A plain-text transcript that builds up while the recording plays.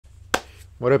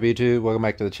What up, YouTube? Welcome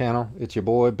back to the channel. It's your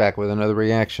boy back with another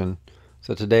reaction.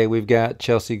 So today we've got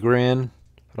Chelsea Grin.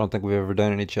 I don't think we've ever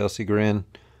done any Chelsea Grin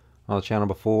on the channel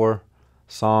before.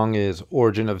 Song is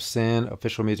Origin of Sin,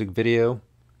 official music video.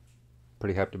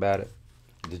 Pretty hyped about it.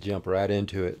 Just jump right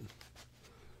into it.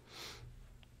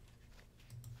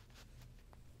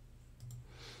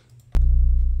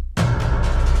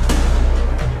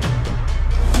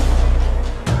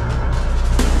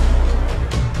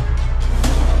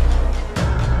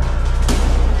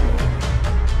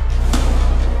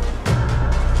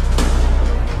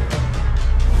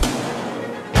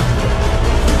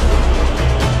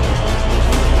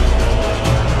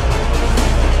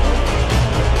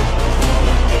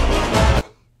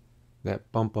 That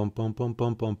bum bum bum bum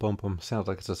bum bum bum bum sounds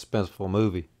like it's a suspenseful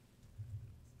movie.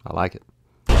 I like it.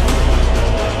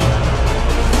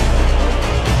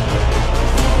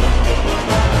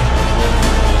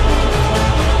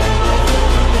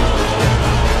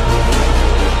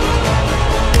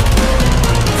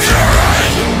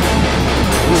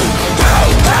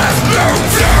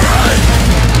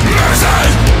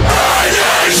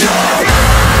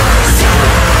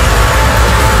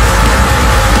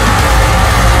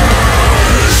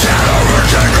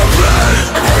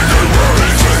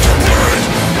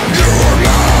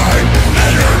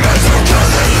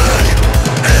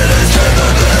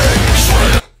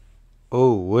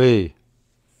 Oh, wait.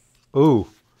 Ooh.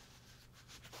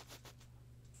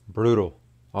 Brutal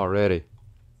already.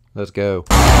 Let's go.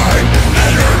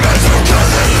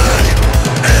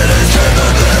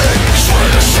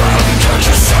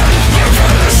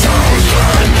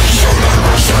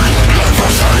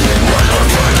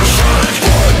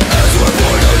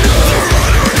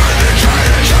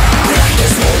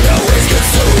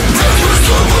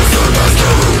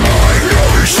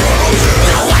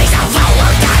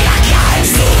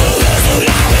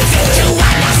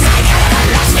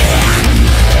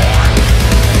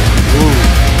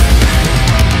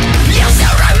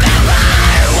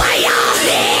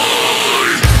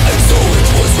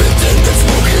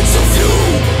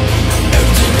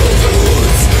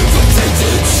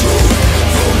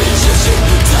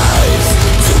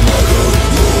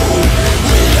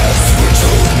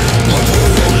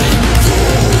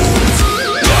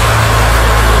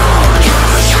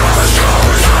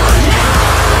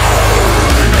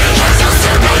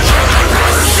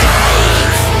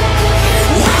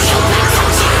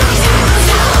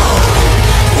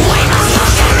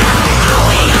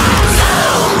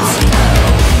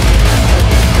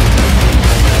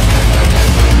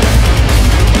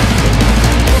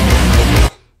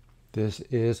 This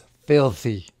is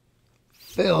filthy,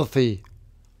 filthy,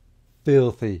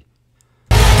 filthy.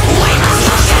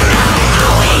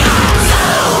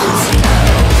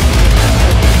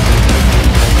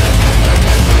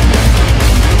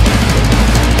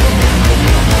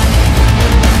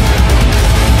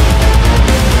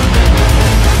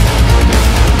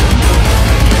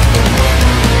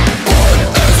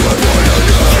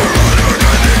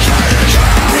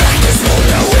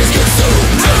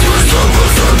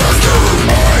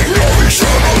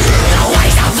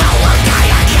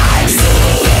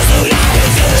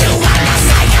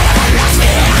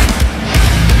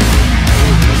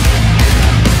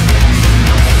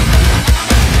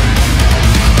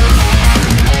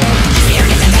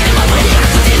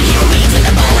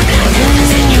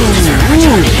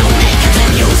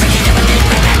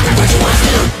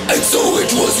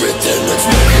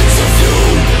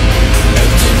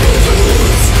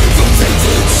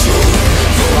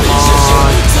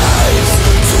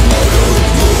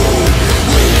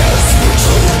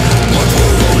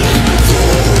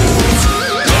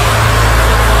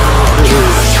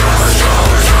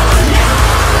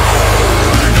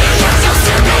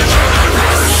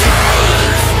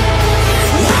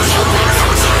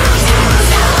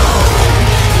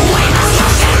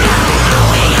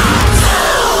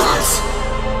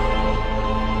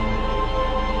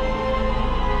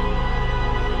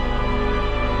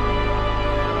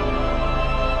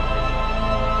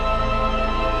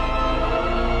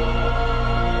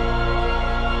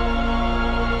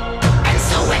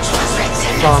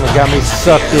 Song that got me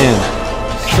sucked in.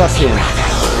 Sucked in.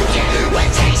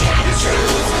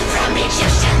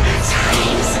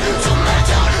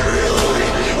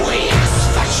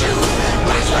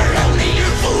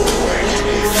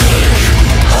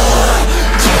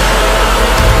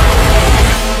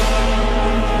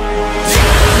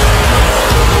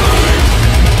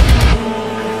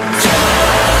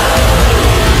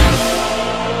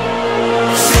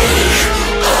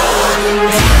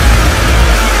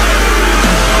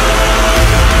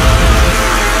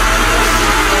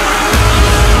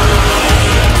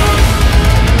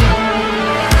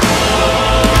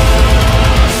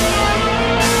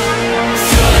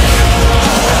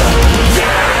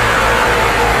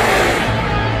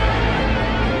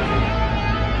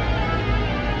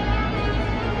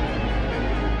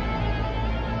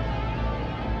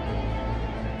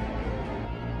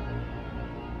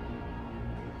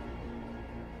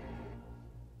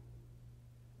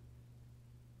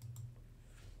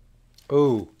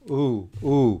 Ooh, ooh,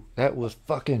 ooh. That was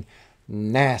fucking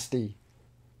nasty.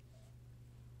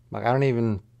 Like, I don't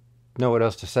even know what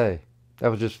else to say. That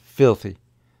was just filthy.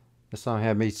 This song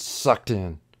had me sucked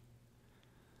in.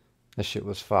 That shit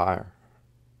was fire.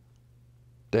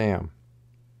 Damn.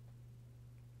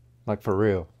 Like, for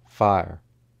real. Fire.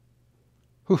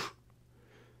 Whew.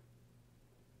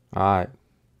 Alright.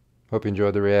 Hope you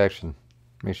enjoyed the reaction.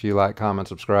 Make sure you like, comment,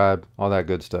 subscribe, all that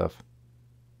good stuff.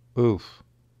 Oof.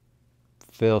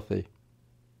 Filthy.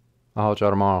 I'll holler at y'all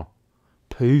tomorrow.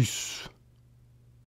 Peace.